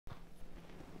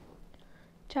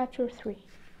Chapter 3.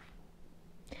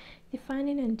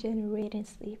 Defining and Generating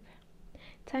Sleep.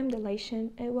 Time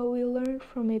dilation and what we learned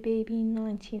from a baby in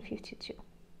 1952.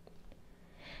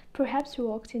 Perhaps you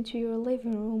walked into your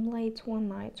living room late one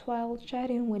night while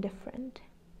chatting with a friend.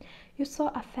 You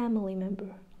saw a family member,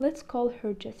 let's call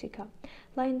her Jessica,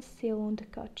 lying still on the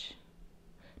couch,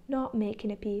 not making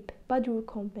a peep, but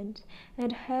recumbent,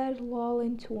 and head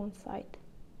lolling to one side.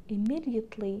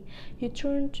 Immediately, you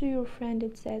turned to your friend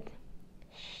and said,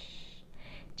 "Shh,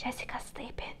 Jessica's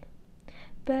sleeping."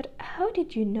 But how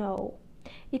did you know?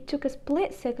 It took a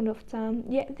split second of time,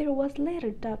 yet there was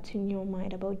little doubt in your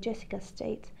mind about Jessica's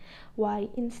state. Why,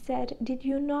 instead, did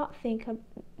you not think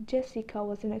Jessica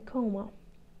was in a coma?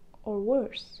 Or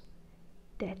worse,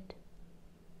 dead?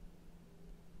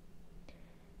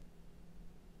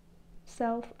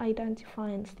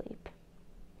 Self-identifying sleep.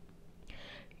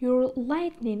 Your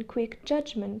lightning-quick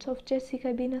judgment of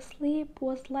Jessica being asleep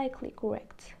was likely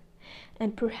correct.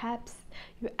 And perhaps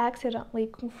you accidentally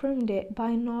confirmed it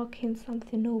by knocking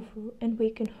something over and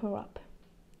waking her up.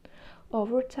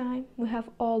 Over time, we have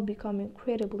all become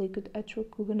incredibly good at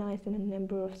recognizing a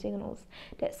number of signals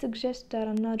that suggest that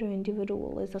another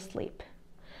individual is asleep.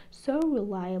 So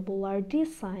reliable are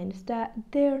these signs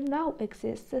that there now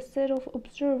exists a set of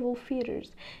observable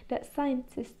features that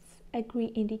scientists agree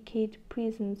indicate the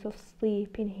presence of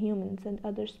sleep in humans and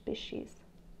other species.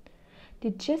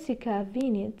 The Jessica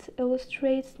vignette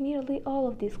illustrates nearly all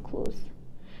of these clues.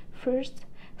 First,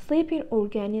 sleeping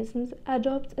organisms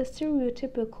adopt a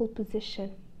stereotypical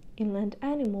position. In land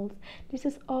animals, this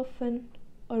is often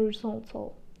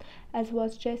horizontal, as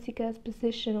was Jessica's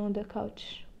position on the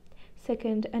couch.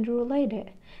 Second, and related,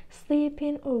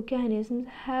 sleeping organisms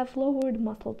have lowered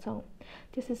muscle tone.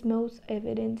 This is most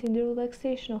evident in the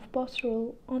relaxation of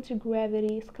postural,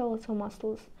 anti-gravity skeletal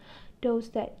muscles, those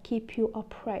that keep you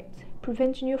upright,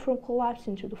 preventing you from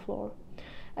collapsing to the floor.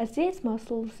 As these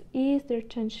muscles ease their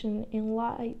tension in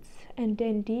light and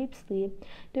then deep sleep,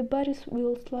 the body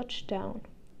will slouch down.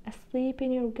 A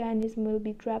sleeping organism will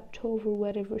be draped over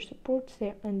whatever supports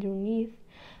there underneath,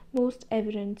 most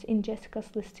evident in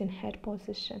Jessica's listing head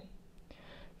position.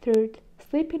 Third,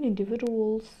 sleeping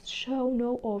individuals show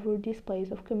no overt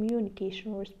displays of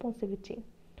communication or responsivity.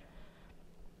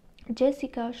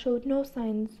 Jessica showed no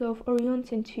signs of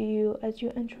orienting to you as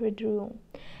you entered the room,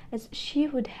 as she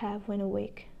would have when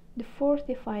awake. The fourth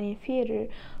defining feature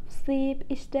of sleep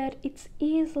is that it's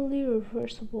easily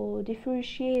reversible,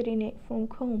 differentiating it from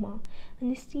coma,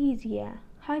 anesthesia,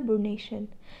 hibernation,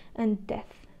 and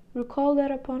death. Recall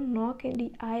that upon knocking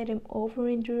the item over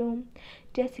in the room,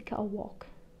 Jessica awoke.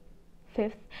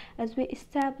 Fifth, as we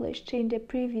established in the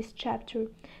previous chapter,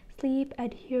 sleep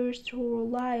adheres to a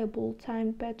reliable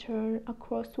time pattern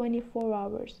across 24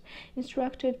 hours,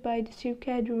 instructed by the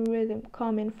circadian rhythm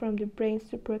coming from the brain's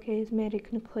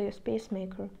suprachiasmatic nucleus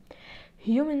pacemaker.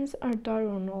 Humans are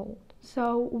diurnal,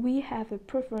 so we have a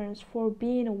preference for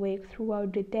being awake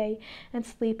throughout the day and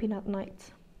sleeping at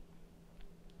night.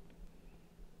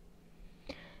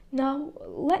 Now,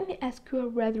 let me ask you a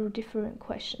rather different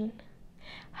question.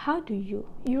 How do you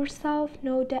yourself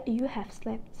know that you have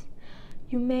slept?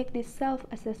 You make this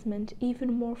self-assessment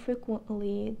even more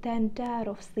frequently than that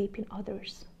of sleeping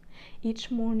others.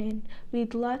 Each morning,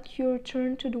 we'd like you to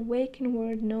return to the waking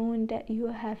world knowing that you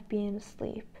have been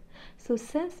asleep. So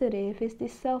sensitive is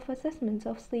this self-assessment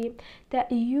of sleep that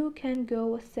you can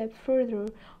go a step further,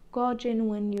 gauging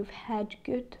when you've had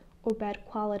good or bad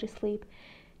quality sleep.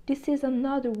 This is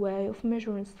another way of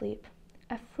measuring sleep.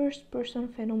 A first-person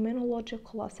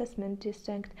phenomenological assessment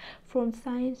distinct from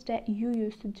science that you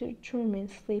use to determine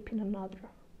sleep in another.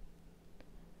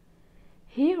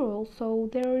 Here also,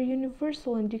 there are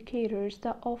universal indicators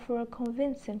that offer a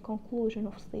convincing conclusion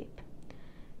of sleep.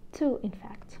 Two, in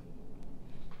fact.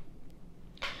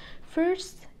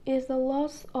 First is the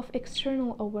loss of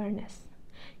external awareness.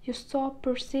 You stop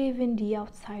perceiving the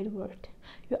outside world.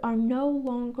 You are no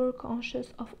longer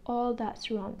conscious of all that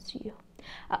surrounds you.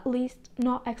 At least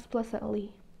not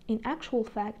explicitly. In actual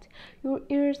fact, your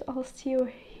ears are still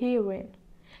hearing.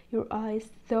 Your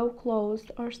eyes, though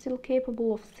closed, are still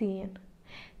capable of seeing.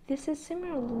 This is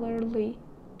similarly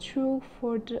true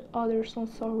for the other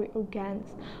sensory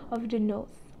organs of the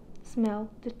nose,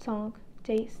 smell, the tongue,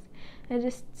 taste, and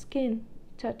the skin,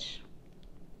 touch.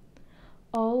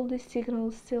 All these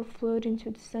signals still float into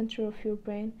the center of your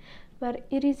brain, but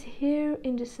it is here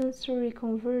in the sensory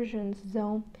convergence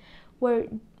zone where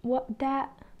that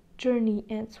journey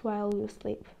ends while you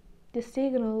sleep. The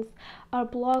signals are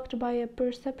blocked by a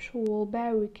perceptual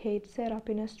barricade set up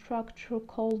in a structure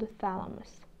called the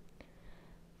thalamus.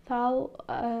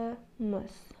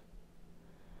 Thalamus.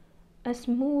 a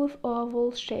smooth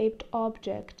oval-shaped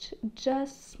object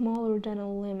just smaller than a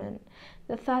lemon.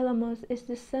 The thalamus is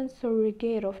the sensory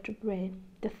gate of the brain.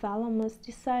 The thalamus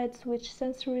decides which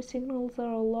sensory signals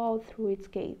are allowed through its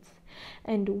gates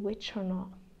and which are not.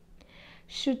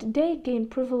 Should they gain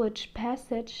privileged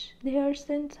passage, they are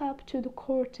sent up to the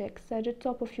cortex at the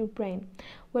top of your brain,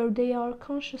 where they are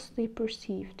consciously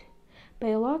perceived.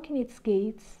 By locking its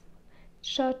gates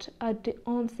shut at the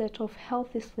onset of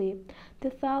healthy sleep, the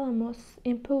thalamus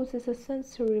imposes a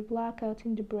sensory blackout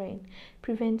in the brain,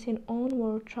 preventing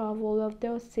onward travel of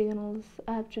those signals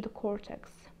up to the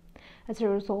cortex. As a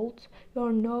result, you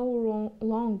are no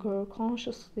longer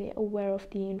consciously aware of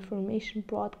the information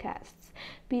broadcasts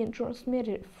being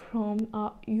transmitted from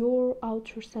your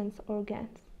outer sense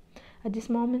organs. At this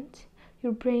moment,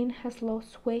 your brain has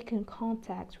lost waking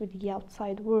contact with the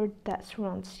outside world that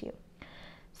surrounds you.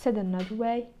 Said another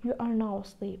way, you are now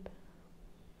asleep.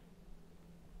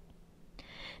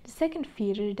 The second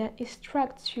feature that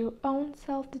instructs your own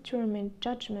self-determined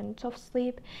judgment of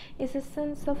sleep is a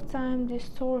sense of time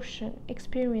distortion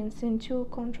experienced in two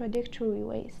contradictory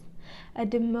ways.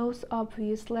 At the most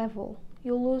obvious level,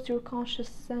 you lose your conscious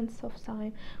sense of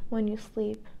time when you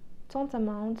sleep,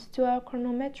 tantamount to a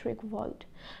chronometric void.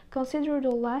 Consider the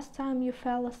last time you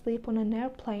fell asleep on an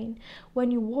airplane.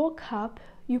 When you woke up,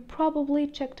 you probably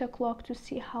checked a clock to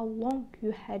see how long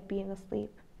you had been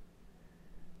asleep.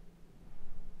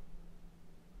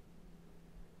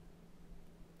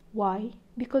 Why?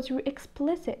 Because your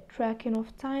explicit tracking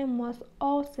of time was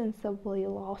ostensibly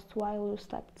lost while you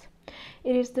slept.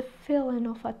 It is the feeling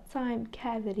of a time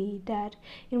cavity that,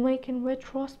 in waking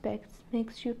retrospect,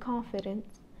 makes you confident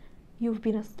you've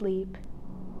been asleep.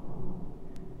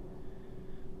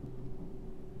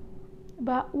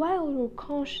 But while your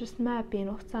conscious mapping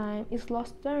of time is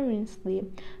lost during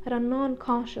sleep, at a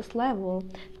non-conscious level,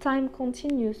 time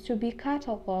continues to be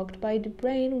catalogued by the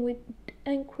brain with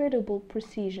incredible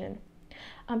precision.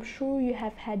 I'm sure you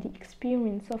have had the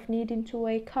experience of needing to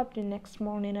wake up the next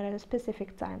morning at a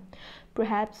specific time.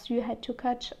 Perhaps you had to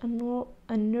catch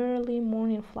an early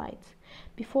morning flight.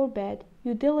 Before bed,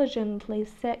 you diligently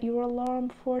set your alarm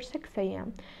for 6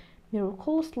 a.m.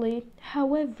 Miraculously,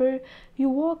 however, you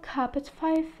woke up at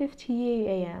 5:58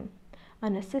 a.m.,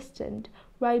 unassisted,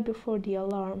 right before the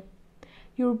alarm.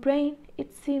 Your brain,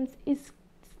 it seems, is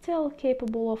still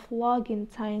capable of logging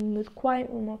time with quite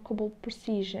remarkable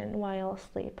precision while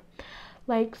asleep,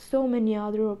 like so many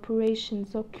other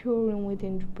operations occurring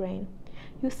within the brain.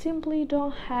 You simply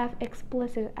don't have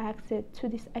explicit access to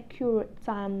this accurate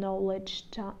time knowledge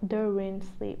during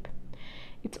sleep.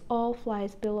 It all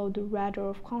flies below the radar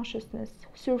of consciousness,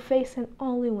 surfacing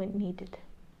only when needed.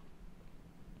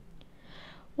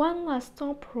 One last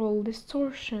temporal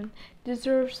distortion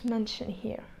deserves mention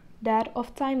here, that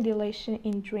of time dilation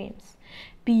in dreams,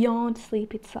 beyond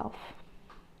sleep itself.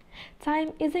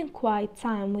 Time isn't quite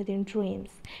time within dreams.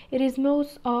 It is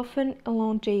most often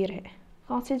elongated.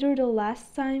 Consider the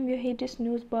last time you hit the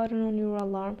snooze button on your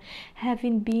alarm,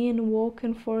 having been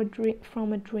woken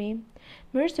from a dream.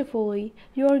 Mercifully,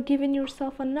 you are giving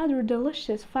yourself another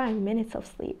delicious 5 minutes of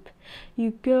sleep.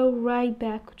 You go right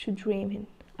back to dreaming.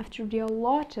 After the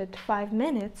allotted 5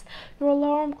 minutes, your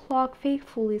alarm clock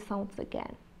faithfully sounds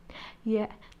again.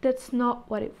 Yet, that's not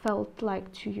what it felt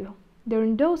like to you.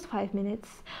 During those 5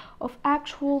 minutes of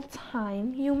actual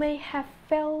time, you may have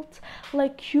felt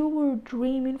like you were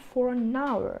dreaming for an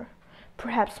hour,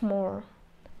 perhaps more.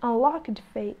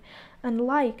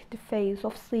 Unlike the phase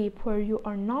of sleep where you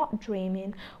are not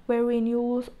dreaming, wherein you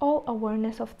lose all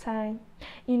awareness of time,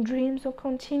 in dreams you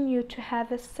continue to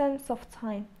have a sense of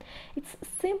time. It's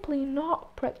simply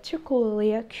not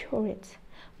particularly accurate.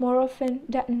 More often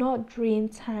than not, dream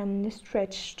time is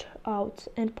stretched out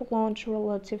and prolonged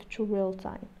relative to real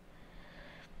time.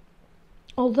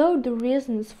 Although the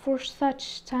reasons for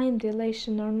such time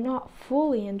dilation are not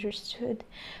fully understood,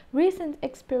 recent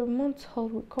experimental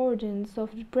recordings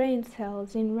of the brain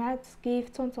cells in rats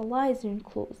gave tantalizing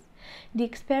clues. In the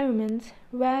experiment,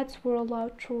 rats were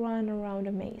allowed to run around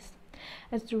a maze.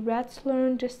 As the rats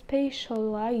learned the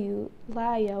spatial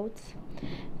layouts,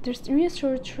 the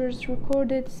researchers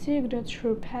recorded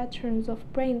signature patterns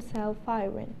of brain cell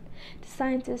firing. The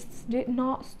scientists did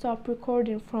not stop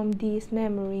recording from these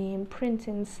memory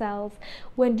imprinting cells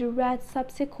when the rats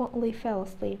subsequently fell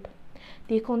asleep.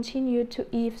 They continued to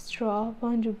eavesdrop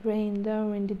on the brain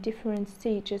during the different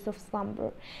stages of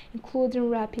slumber, including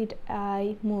rapid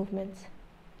eye movement,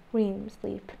 REM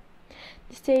sleep,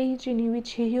 the stage in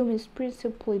which humans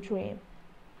principally dream.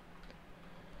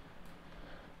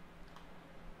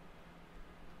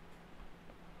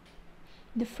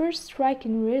 The first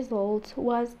striking result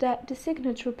was that the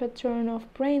signature pattern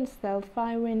of brain cell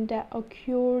firing that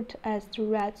occurred as the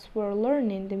rats were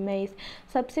learning the maze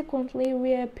subsequently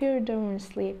reappeared during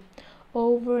sleep,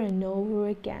 over and over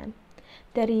again.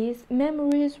 That is,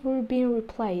 memories were being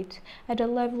replayed at a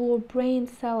level of brain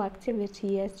cell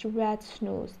activity as the rats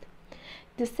snoozed.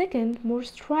 The second, more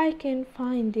striking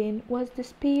finding was the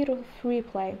speed of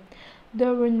replay.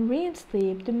 During REM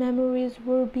sleep, the memories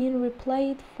were being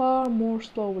replayed far more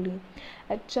slowly,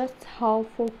 at just half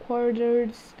or quarter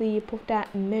the sleep of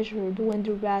that measured when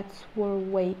the rats were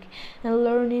awake and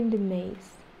learning the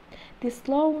maze. The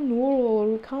slow neural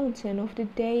recounting of the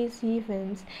day's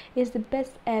events is the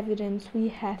best evidence we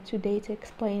have to date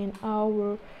explaining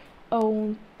our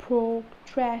own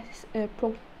protracted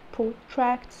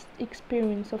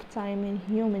experience of time in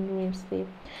human REM sleep.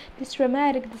 This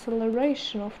dramatic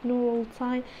deceleration of neural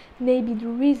time may be the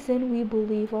reason we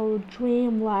believe our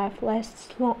dream life lasts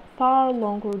far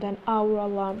longer than our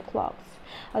alarm clocks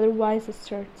otherwise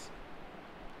asserts.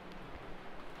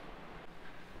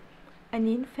 An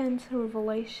infant's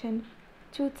revelation: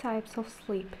 two types of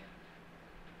sleep.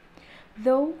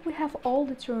 Though we have all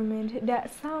determined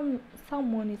that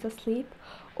someone is asleep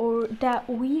or that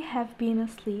we have been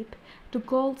asleep, the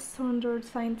gold standard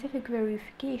scientific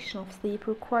verification of sleep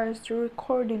requires the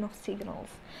recording of signals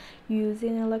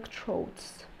using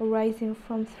electrodes arising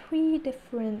from three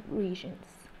different regions.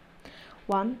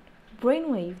 1.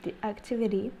 Brainwave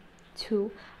activity,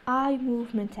 2. Eye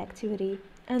movement activity,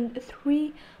 and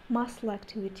 3. Muscle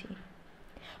activity.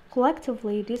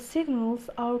 Collectively, these signals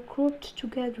are grouped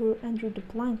together under the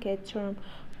blanket term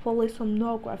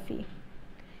polysomnography,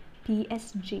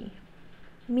 PSG,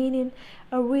 meaning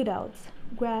a readout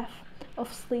graph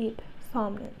of sleep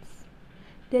somnolence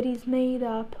that is made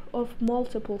up of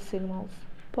multiple signals,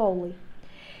 poly.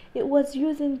 It was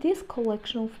using this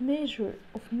collection of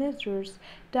measures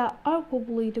that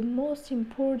arguably the most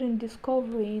important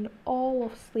discovery in all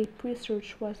of sleep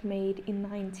research was made in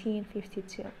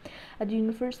 1952 at the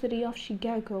University of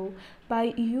Chicago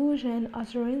by Eugene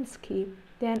Ozerinsky,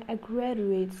 then a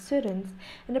graduate student,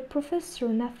 and the professor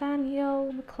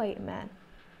Nathaniel Kleitman,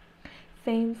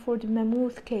 famed for the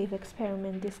Mammoth Cave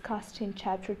experiment discussed in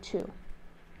Chapter 2.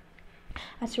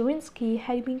 Ozerinsky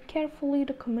had been carefully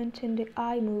documenting the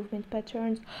eye movement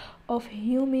patterns of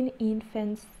human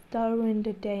infants during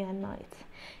the day and night.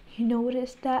 He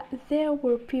noticed that there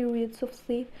were periods of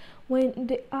sleep when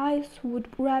the eyes would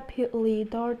rapidly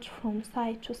dart from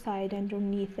side to side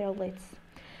underneath their lids.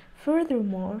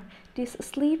 Furthermore, these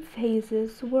sleep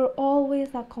phases were always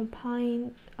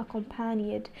accompanied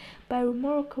by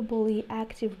remarkably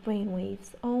active brain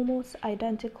waves, almost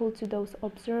identical to those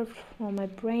observed from a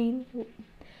brain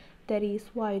that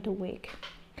is wide awake.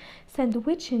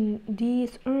 Sandwiching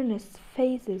these earnest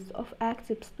phases of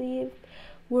active sleep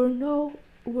were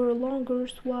longer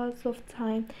swaths of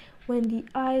time when the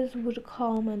eyes would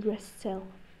calm and rest still.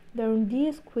 During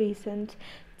these quiescent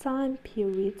time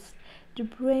periods, the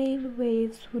brain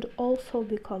waves would also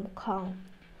become calm,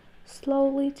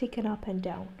 slowly ticking up and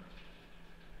down.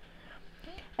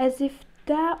 As if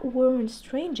that weren't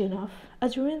strange enough,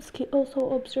 Ozerinsky also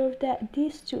observed that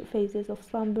these two phases of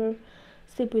slumber,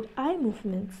 sleep with eye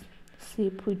movements,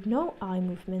 sleep with no eye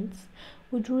movements,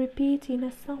 would repeat in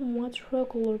a somewhat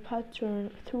regular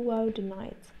pattern throughout the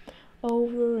night,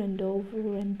 over and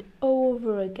over and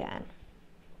over again.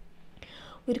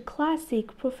 With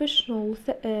classic professional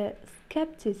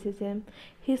skepticism,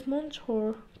 his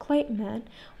mentor, Kleitman,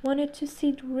 wanted to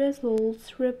see the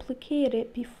results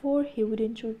replicated before he would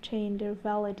entertain their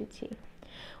validity.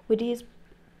 With his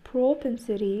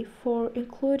propensity for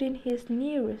including his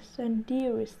nearest and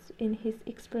dearest in his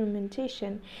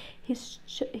experimentation,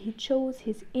 he chose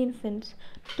his infant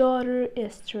daughter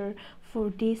Esther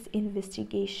for this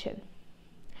investigation.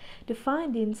 The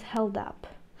findings held up.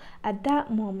 At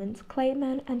that moment,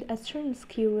 Kleitman and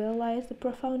Ozerinsky realized the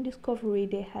profound discovery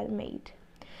they had made.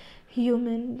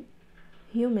 Humans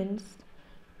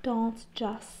don't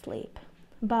just sleep,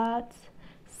 but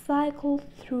cycle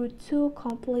through two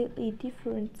completely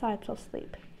different types of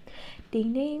sleep. They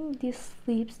named these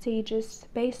sleep stages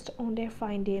based on their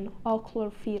finding ocular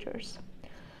features: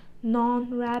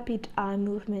 non-rapid eye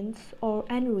movements, or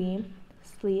NREM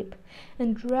sleep,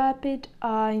 and rapid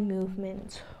eye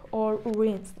movement, or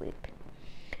REM sleep.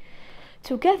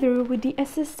 Together with the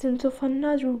assistance of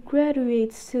another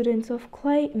graduate student of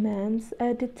Kleitman's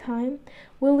at the time,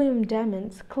 William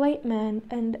Demens, Kleitman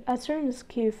and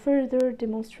Ozerinsky further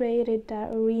demonstrated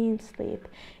that REM sleep,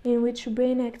 in which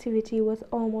brain activity was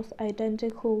almost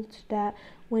identical to that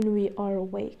when we are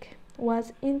awake,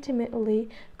 was intimately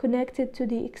connected to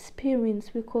the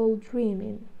experience we call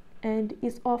dreaming and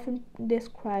is often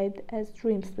described as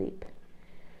dream sleep.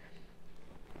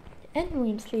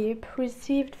 NREM sleep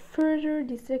received further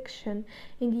dissection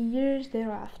in the years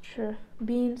thereafter,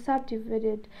 being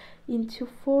subdivided into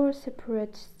four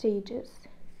separate stages.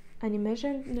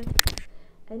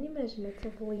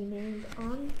 Unimaginatively named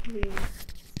NREM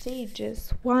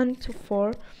stages 1 to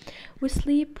 4, we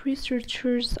sleep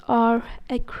researchers are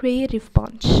a creative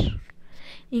bunch,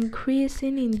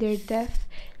 increasing in their depth.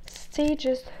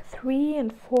 Stages 3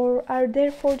 and 4 are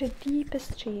therefore the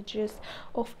deepest stages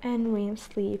of NREM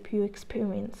sleep you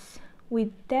experience,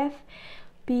 with depth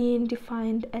being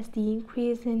defined as the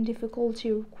increase in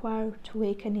difficulty required to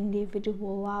wake an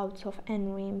individual out of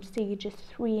NREM stages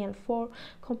 3 and 4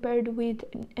 compared with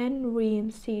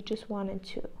NREM stages 1 and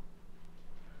 2.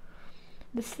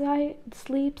 The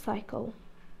sleep cycle.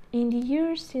 In the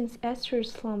years since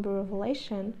Esther's slumber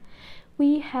revelation,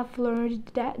 we have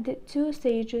learned that the two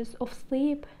stages of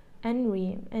sleep,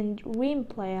 NREM and REM,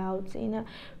 play out in a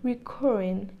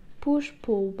recurring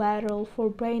push-pull battle for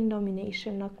brain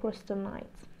domination across the night.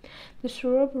 The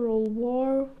cerebral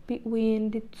war between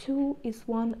the two is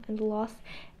won and lost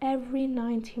every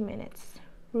 90 minutes,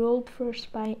 ruled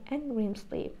first by NREM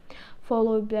sleep,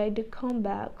 followed by the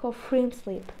comeback of REM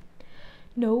sleep.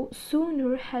 No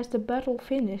sooner has the battle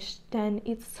finished than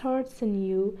it starts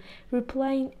anew,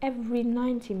 replaying every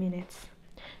 90 minutes.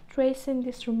 Tracing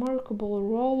this remarkable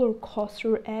roller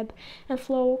coaster ebb and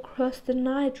flow across the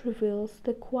night reveals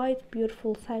the quite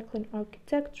beautiful cycling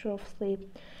architecture of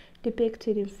sleep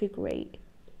depicted in Figure 8.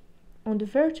 On the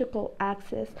vertical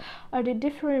axis are the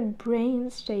different brain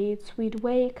states with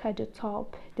wake at the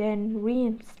top, then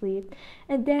REM sleep,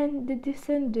 and then the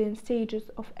descending stages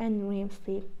of NREM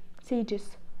sleep,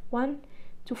 stages 1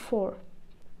 to 4.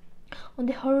 On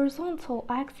the horizontal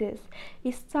axis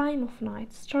is time of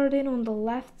night, starting on the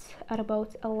left at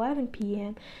about 11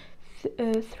 p.m.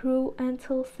 Through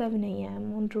until 7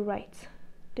 a.m. on the right.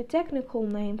 The technical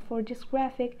name for this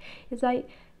graphic is a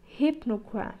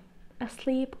hypnogram, a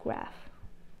sleep graph.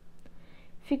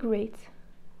 Figure 8,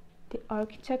 the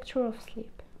architecture of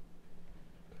sleep.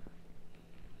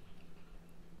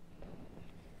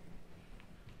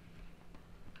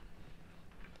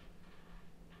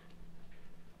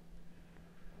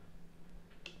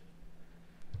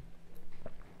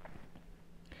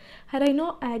 Had I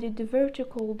not added the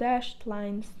vertical dashed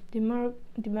lines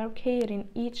demarcating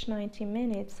each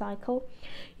 90-minute cycle,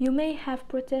 you may have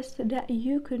protested that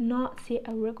you could not see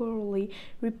a regularly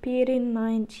repeating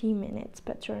 90 minutes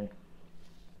pattern.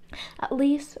 At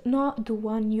least not the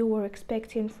one you were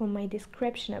expecting from my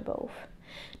description above.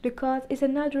 The cause is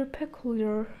another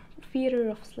peculiar feature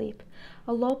of sleep,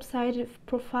 a lopsided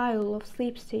profile of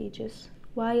sleep stages.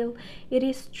 While it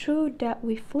is true that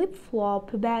we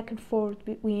flip-flop back and forth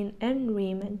between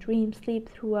NREM and REM sleep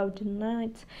throughout the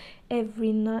night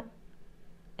every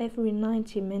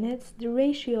 90 minutes, the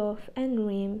ratio of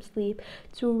NREM sleep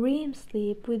to REM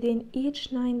sleep within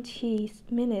each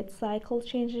 90-minute cycle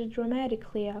changes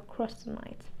dramatically across the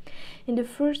night. In the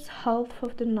first half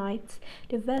of the night,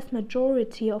 the vast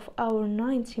majority of our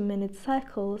 90-minute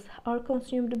cycles are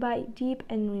consumed by deep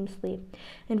NREM sleep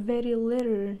and very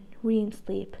little REM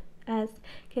sleep, as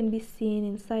can be seen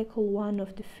in cycle 1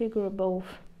 of the figure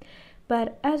above.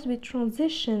 But as we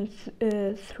transition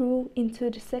through into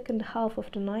the second half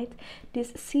of the night,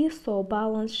 this seesaw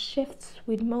balance shifts,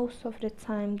 with most of the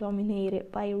time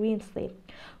dominated by REM sleep,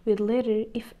 with little,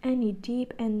 if any,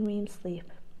 deep NREM sleep.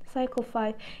 Cycle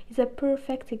 5 is a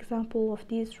perfect example of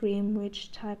this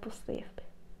REM-rich type of sleep.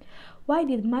 Why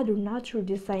did Mother Nature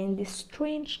design this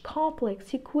strange,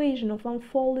 complex equation of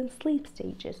unfolding sleep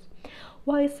stages?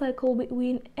 Why cycle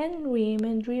between NREM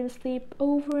and REM sleep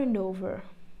over and over?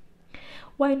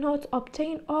 Why not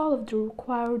obtain all of the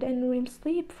required NREM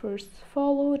sleep first,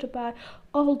 followed by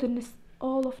all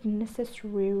of the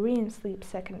necessary REM sleep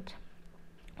second?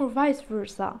 Or vice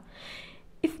versa?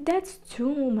 If that's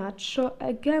too much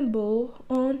a gamble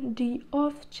on the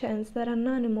off chance that an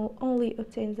animal only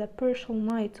obtains a partial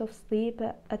night of sleep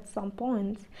at some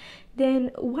point,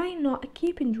 then why not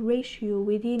keeping the ratio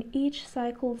within each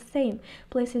cycle the same,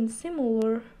 placing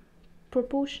similar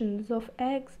proportions of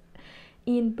eggs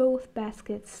in both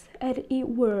baskets, as it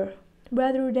were,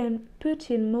 rather than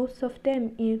putting most of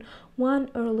them in one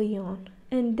early on,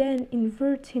 and then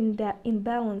inverting that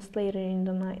imbalance later in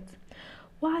the night?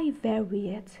 Why vary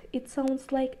it? It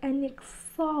sounds like an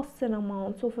exhausting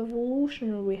amount of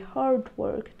evolutionary hard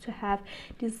work to have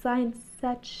designed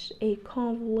such a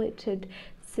convoluted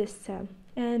system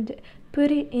and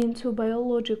put it into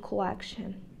biological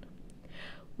action.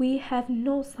 We have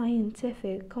no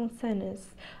scientific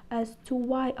consensus as to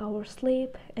why our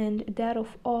sleep and that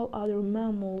of all other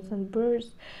mammals and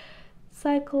birds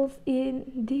cycles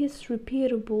in this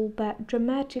repeatable but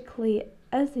dramatically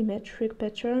asymmetric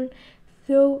pattern,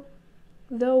 though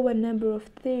a number of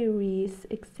theories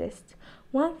exist.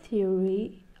 One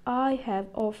theory I have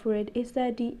offered is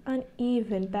that the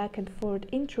uneven back and forth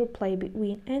interplay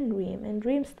between NREM and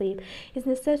dream sleep is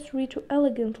necessary to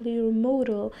elegantly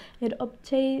remodel and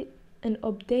update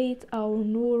our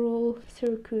neural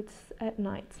circuits at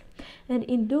night, and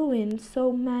in doing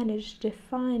so manage the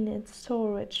finite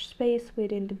storage space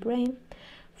within the brain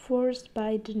forced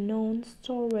by the known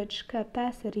storage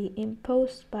capacity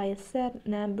imposed by a set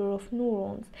number of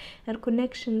neurons and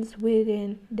connections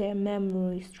within their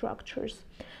memory structures.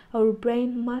 Our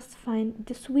brain must find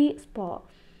the sweet spot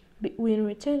between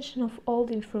retention of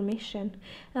old information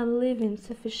and leaving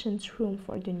sufficient room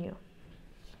for the new.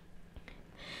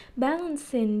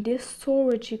 Balancing this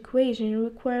storage equation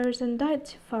requires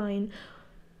identifying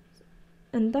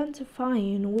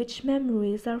which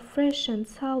memories are fresh and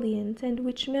salient and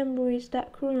which memories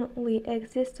that currently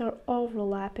exist are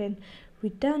overlapping,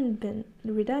 redundant,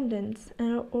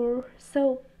 or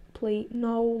simply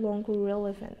no longer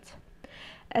relevant.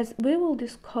 As we will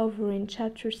discover in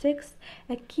Chapter 6,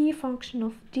 a key function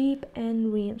of deep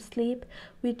NREM sleep,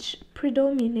 which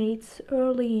predominates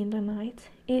early in the night,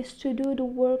 is to do the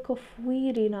work of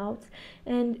weeding out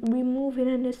and removing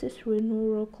unnecessary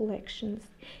neural collections.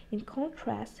 In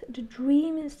contrast, the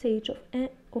dreaming stage of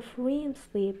REM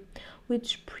sleep,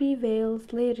 which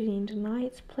prevails later in the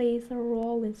night, plays a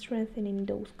role in strengthening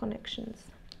those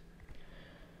connections.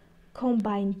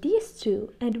 Combine these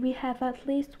two, and we have at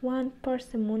least one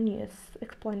parsimonious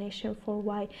explanation for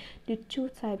why the two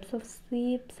types of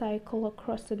sleep cycle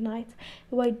across the night,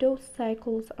 and why those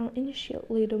cycles are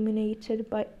initially dominated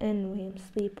by NREM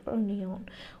sleep early on,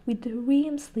 with the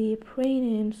REM sleep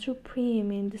reigning supreme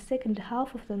in the second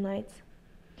half of the night.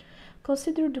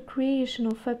 Consider the creation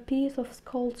of a piece of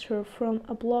sculpture from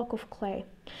a block of clay.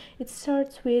 It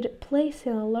starts with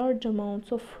placing a large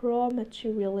amount of raw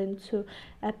material into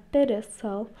a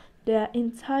pedestal, the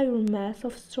entire mass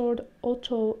of stored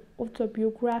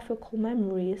autobiographical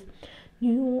memories,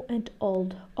 new and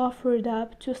old, offered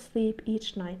up to sleep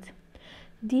each night.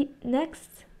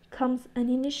 Next comes an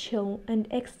initial and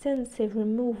extensive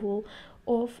removal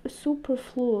of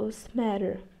superfluous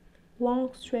matter,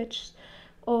 long stretches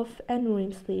of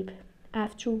NREM sleep,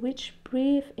 after which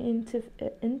brief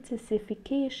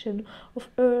intensification of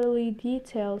early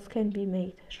details can be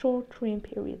made, short REM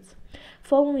periods.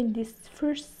 Following this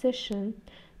first session,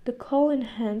 the calling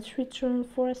hands return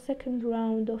for a second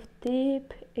round of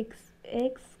deep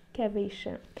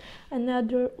excavation,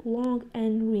 another long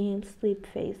NREM sleep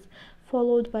phase,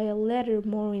 followed by a later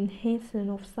more enhancing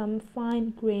of some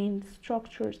fine-grained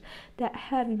structures that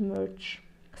have emerged,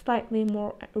 slightly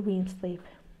more REM sleep.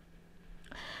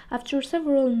 After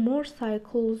several more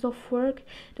cycles of work,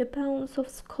 the balance of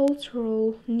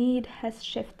sculptural need has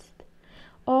shifted.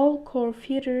 All core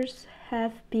features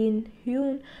have been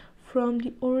hewn from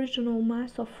the original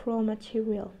mass of raw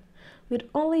material. With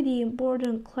only the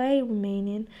important clay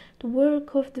remaining, the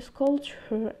work of the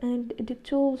sculptor and the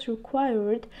tools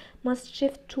required must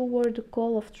shift toward the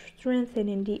goal of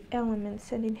strengthening the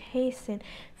elements and enhancing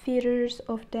features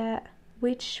of that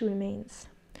which remains.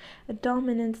 A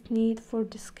dominant need for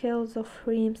the scales of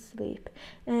REM sleep,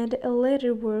 and a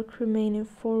later work remaining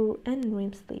for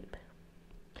NREM sleep.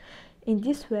 In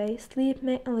this way, sleep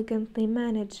may elegantly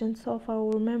manage and solve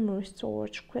our memory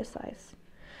storage crisis.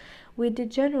 With the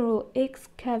general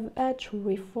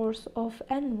excavatory force of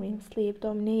NREM sleep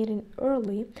dominating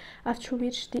early, after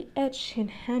which the etching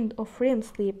hand of REM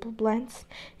sleep blends,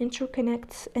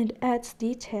 interconnects, and adds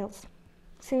details.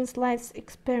 Since life's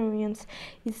experience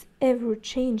is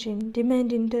ever-changing,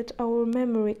 demanding that our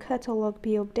memory catalog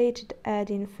be updated ad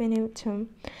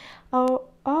infinitum, our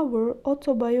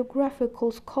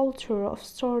autobiographical sculpture of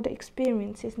stored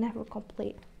experience is never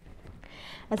complete.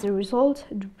 As a result,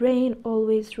 the brain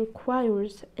always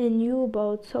requires a new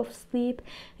bout of sleep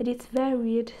at its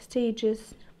varied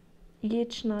stages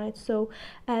each night, so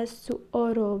as to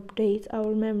auto-update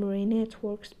our memory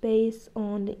networks based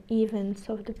on the events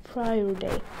of the prior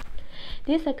day.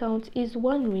 This account is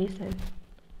one reason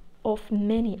of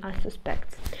many, I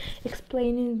suspect,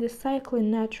 explaining the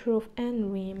cycling nature of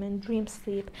NREM and dream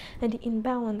sleep and the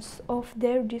imbalance of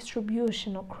their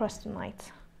distribution across the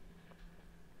night.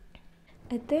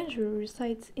 A danger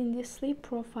resides in the sleep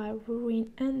profile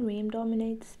wherein NREM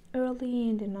dominates early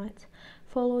in the night,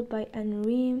 followed by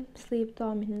NREM sleep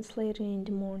dominance later in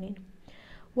the morning.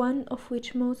 one of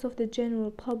which most of the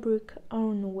general public are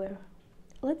unaware.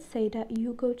 Let's say that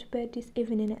you go to bed this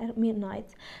evening at midnight,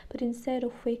 but instead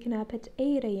of waking up at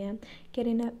 8 a.m.,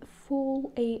 getting a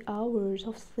full 8 hours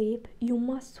of sleep, you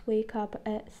must wake up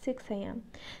at 6 a.m.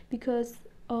 because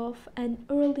of an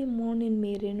early morning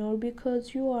meeting or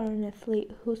because you are an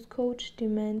athlete whose coach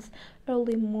demands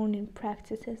early morning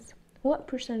practices. What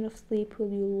percent of sleep will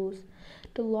you lose?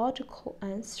 The logical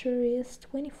answer is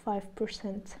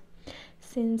 25%.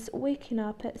 Since waking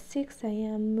up at 6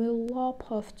 a.m. will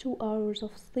lop off 2 hours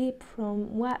of sleep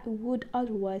from what would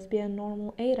otherwise be a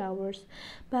normal 8 hours,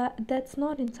 but that's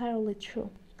not entirely true,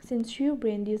 since your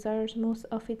brain desires most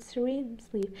of its REM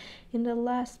sleep in the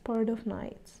last part of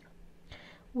nights,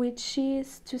 which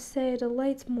is to say the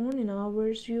late morning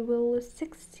hours you will lose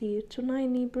 60 to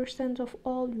 90% of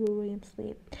all your REM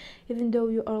sleep, even though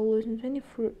you are losing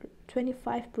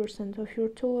 25% of your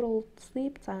total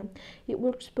sleep time. It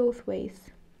works both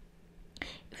ways.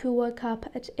 If you wake up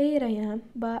at 8 a.m.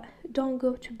 but don't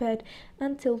go to bed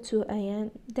until 2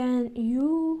 a.m., then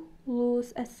you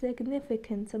lose a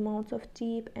significant amount of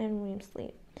deep and REM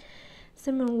sleep,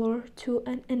 similar to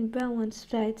an imbalanced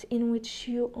diet in which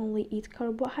you only eat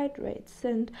carbohydrates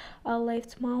and are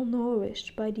left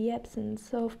malnourished by the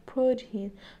absence of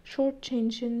protein,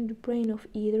 shortchanging the brain of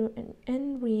either an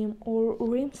NREM or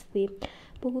REM sleep,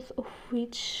 both of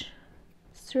which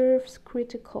serves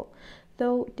critical,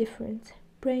 though different,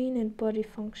 brain and body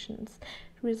functions,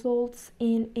 results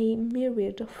in a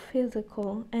myriad of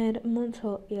physical and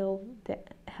mental ill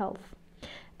health.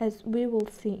 As we will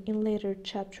see in later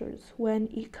chapters, when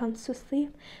it comes to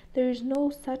sleep, there is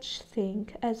no such thing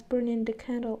as burning the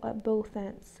candle at both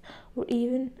ends, or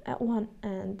even at one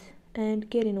end, and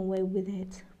getting away with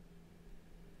it.